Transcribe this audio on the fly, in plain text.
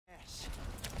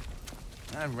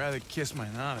I'd rather kiss my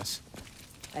nanas.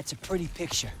 That's a pretty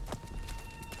picture.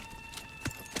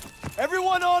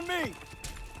 Everyone on me!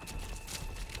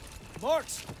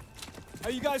 Marks, how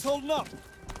you guys holding up?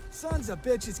 Sons of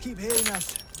bitches keep hitting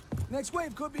us. Next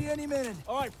wave could be any minute.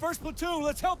 All right, first platoon,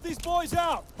 let's help these boys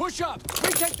out. Push up!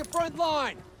 Retake the front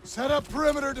line! Set up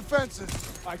perimeter defenses.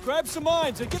 All right, grab some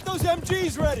mines and get those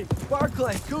MGs ready.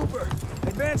 Barclay, Cooper,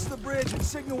 advance to the bridge and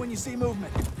signal when you see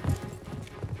movement.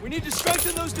 We need to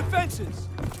strengthen those defenses.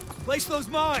 Place those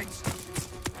mines.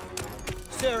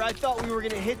 Sir, I thought we were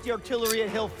gonna hit the artillery at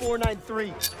Hill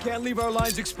 493. Can't leave our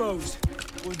lines exposed.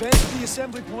 We'll advance to the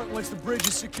assembly point once the bridge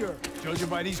is secure. Judging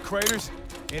by these craters,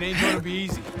 it ain't gonna be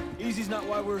easy. Easy's not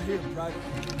why we're here, Private.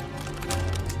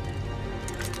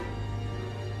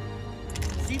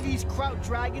 See these Kraut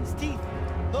Dragon's teeth?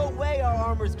 No way our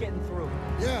armor's getting through.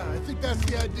 Yeah, I think that's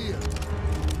the idea.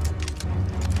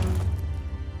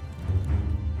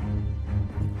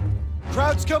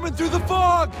 Kraut's coming through the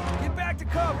fog! Get back to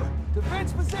cover.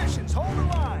 Defense positions, hold the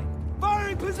line.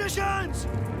 Firing positions!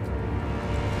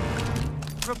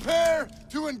 Prepare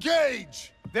to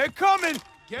engage. They're coming!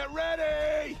 Get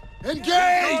ready!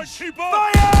 Engage! Keep up!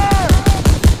 Fire!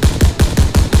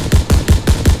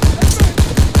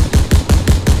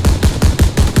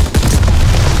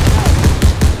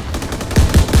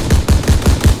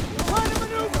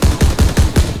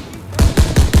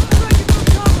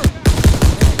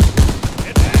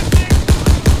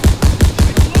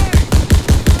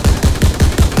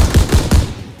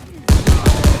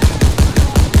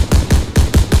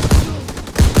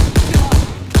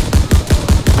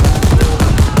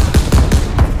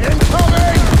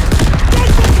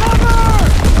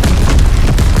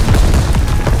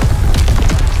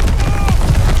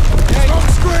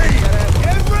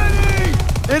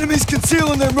 Enemies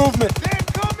concealing their movement. They're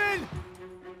coming!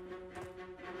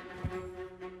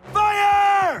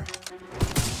 Fire!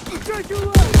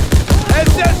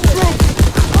 SS group!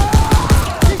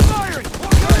 Keep firing!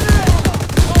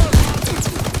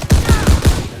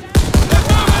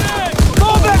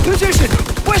 Fallback position!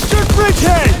 Western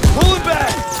bridgehead! Pulling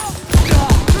back!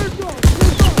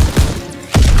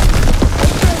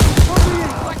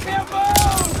 I can't move!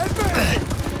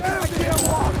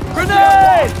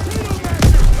 Grenade!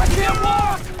 I can't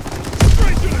walk!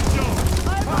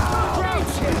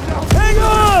 Hang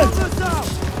on!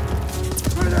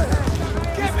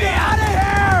 Get me out of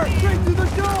here! Straight through the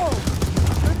door!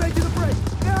 They're making the break.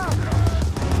 Now!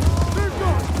 They're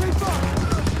going. Stay far.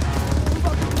 Move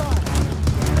up the line.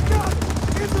 I got it.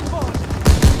 Here's the fun.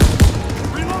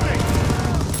 Reloading!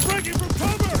 Breaking from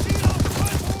cover!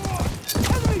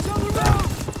 Enemies on the road!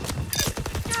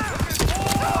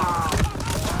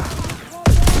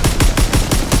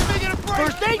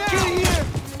 First aid kit here!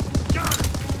 Got it!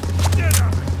 Get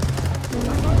up!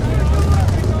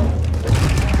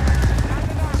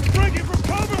 Breaking from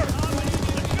cover!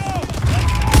 Let's go!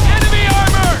 Enemy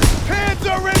armor!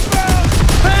 Panzer inbound!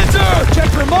 Panzer! Check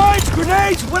for mines,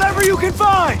 grenades, whatever you can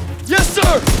find! Yes,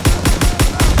 sir!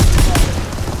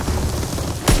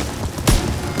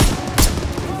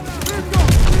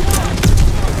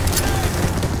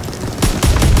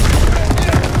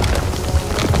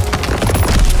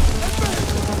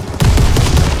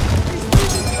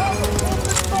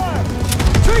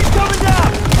 Trees coming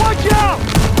down! Watch out!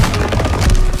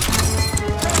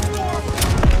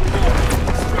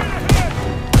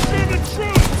 German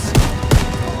troops!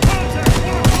 Contact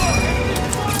 1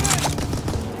 o'clock!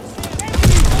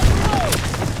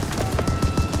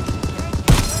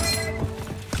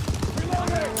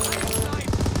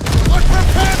 Look for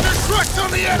Panther trucks on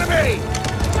the enemy!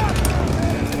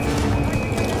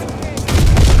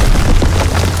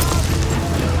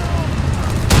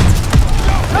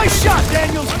 Nice shot,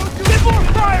 Daniels! Get more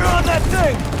fire on that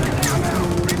thing!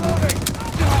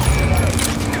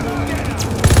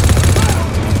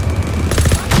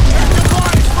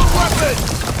 Bodies for weapons!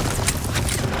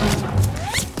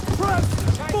 Press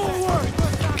forward!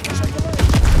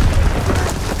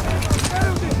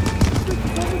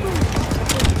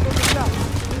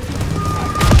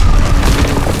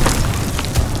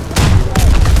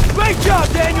 Great job,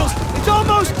 Daniels! It's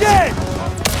almost dead!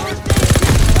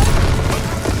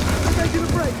 They're making a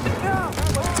break. Now!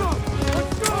 Let's go!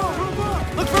 Let's go! Move on!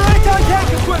 Look for anti-tank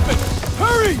equipment!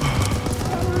 Hurry!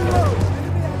 Reload!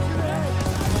 Enemy action ahead!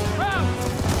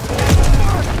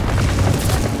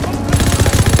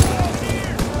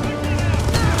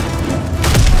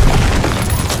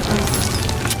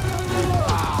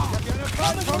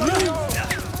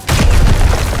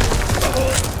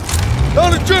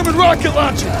 Found a German rocket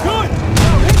launcher! Good!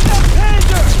 Now hit that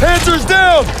Panzer! Panzer's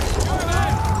down!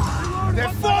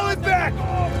 They're falling back!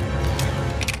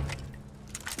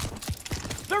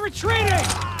 They're retreating!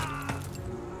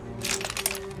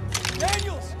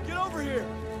 Daniels, get over here!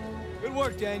 Good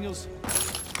work, Daniels.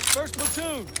 First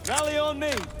platoon, rally on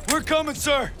me. We're coming,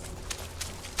 sir.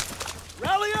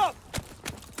 Rally up!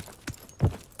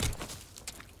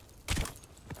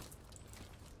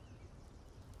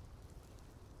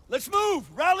 Let's move!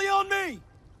 Rally on me!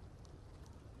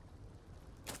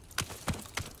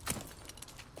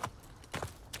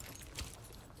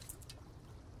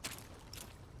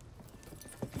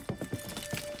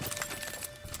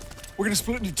 We're gonna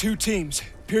split into 2 teams.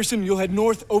 Pearson, you'll head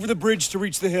north over the bridge to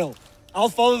reach the hill. I'll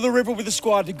follow the river with a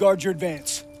squad to guard your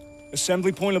advance.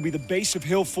 Assembly point will be the base of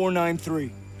Hill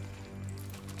 493.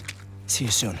 See you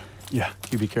soon. Yeah,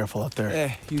 you be careful out there.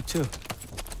 Hey, you too.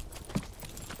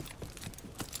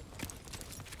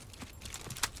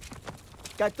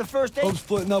 Got the first aid? Hope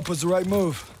splitting up was the right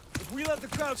move. If we let the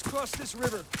Krauts cross this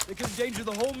river, they could endanger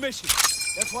the whole mission.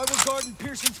 That's why we're guarding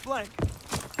Pearson's flank.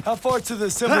 How far to the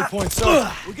assembly point,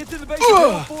 sir? We'll get to the base of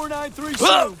Hill 493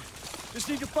 soon. Just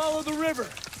need to follow the river.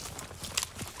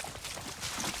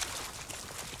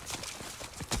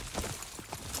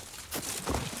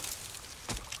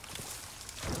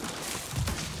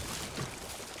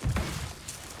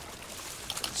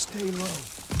 Stay low.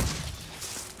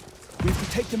 We have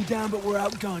to take them down, but we're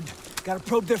outgunned. Gotta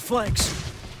probe their flanks.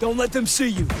 Don't let them see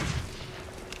you.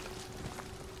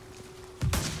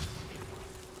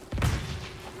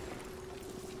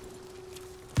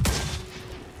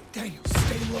 Daniel,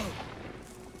 stay low.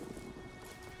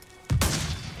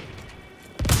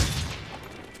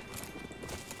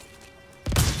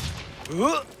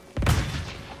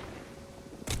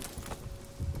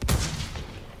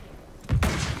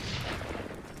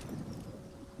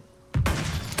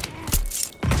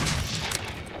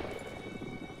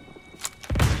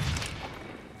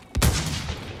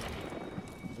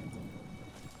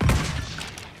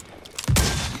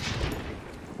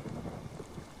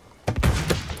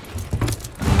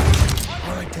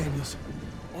 All right, Daniels.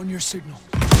 On your signal.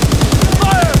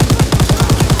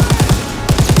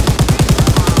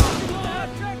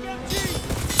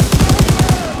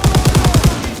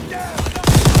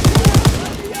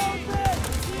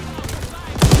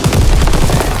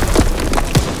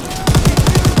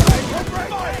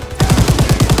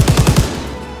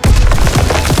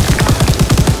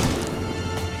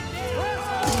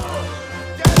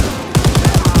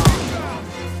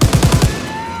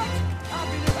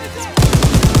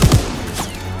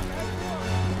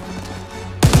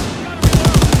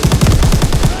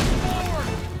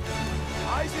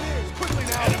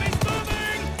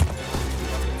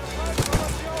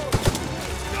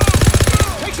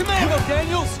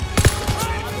 Daniels!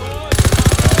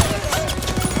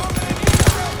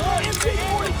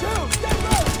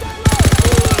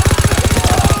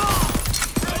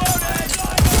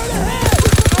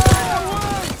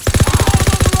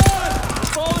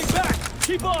 Falling back!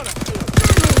 Keep on him!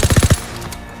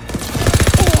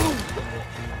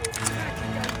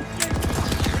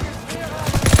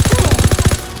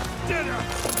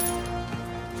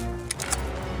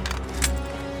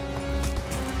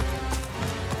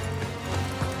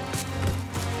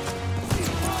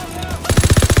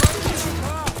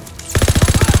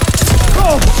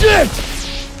 Shit!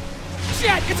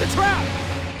 Shit, it's a trap!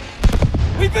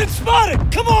 We've been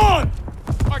spotted! Come on!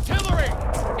 Artillery!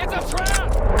 It's a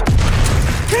trap!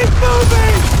 Keep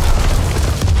moving!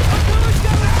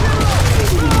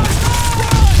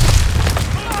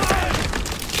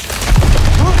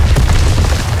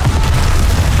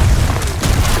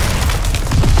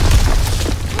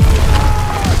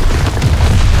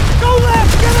 Go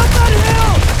left! Get up that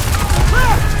hill!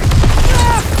 Left!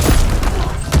 Left!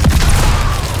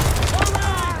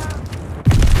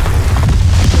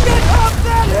 Get up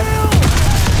that hill!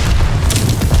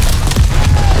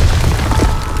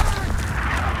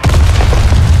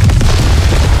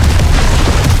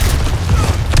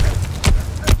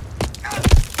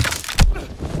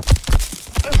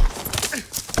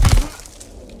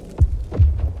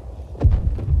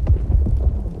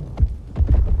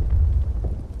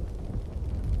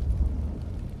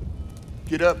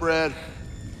 Get up, Brad.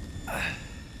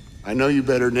 I know you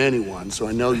better than anyone, so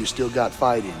I know you still got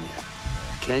fight in you.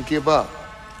 Can't give up.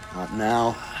 Not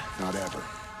now, not ever.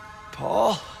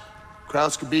 Paul?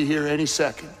 Krauts could be here any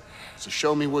second. So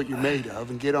show me what you're made of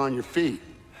and get on your feet.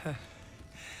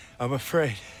 I'm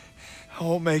afraid I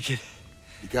won't make it.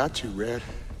 You got to, Red.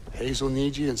 Hazel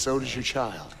needs you, and so does your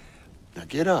child. Now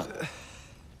get up.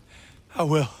 I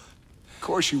will. Of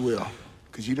course you will,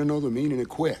 because you don't know the meaning of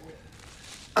quit.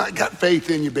 I got faith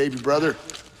in you, baby brother.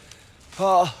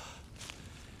 Paul.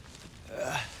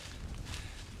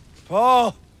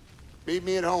 Paul! Meet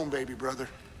me at home, baby brother.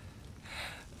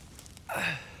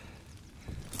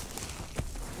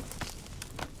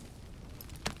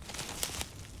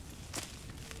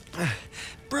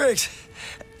 Briggs!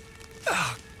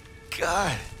 Oh,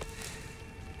 God.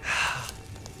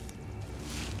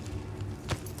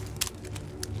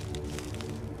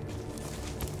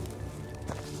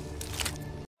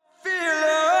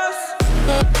 Fearless!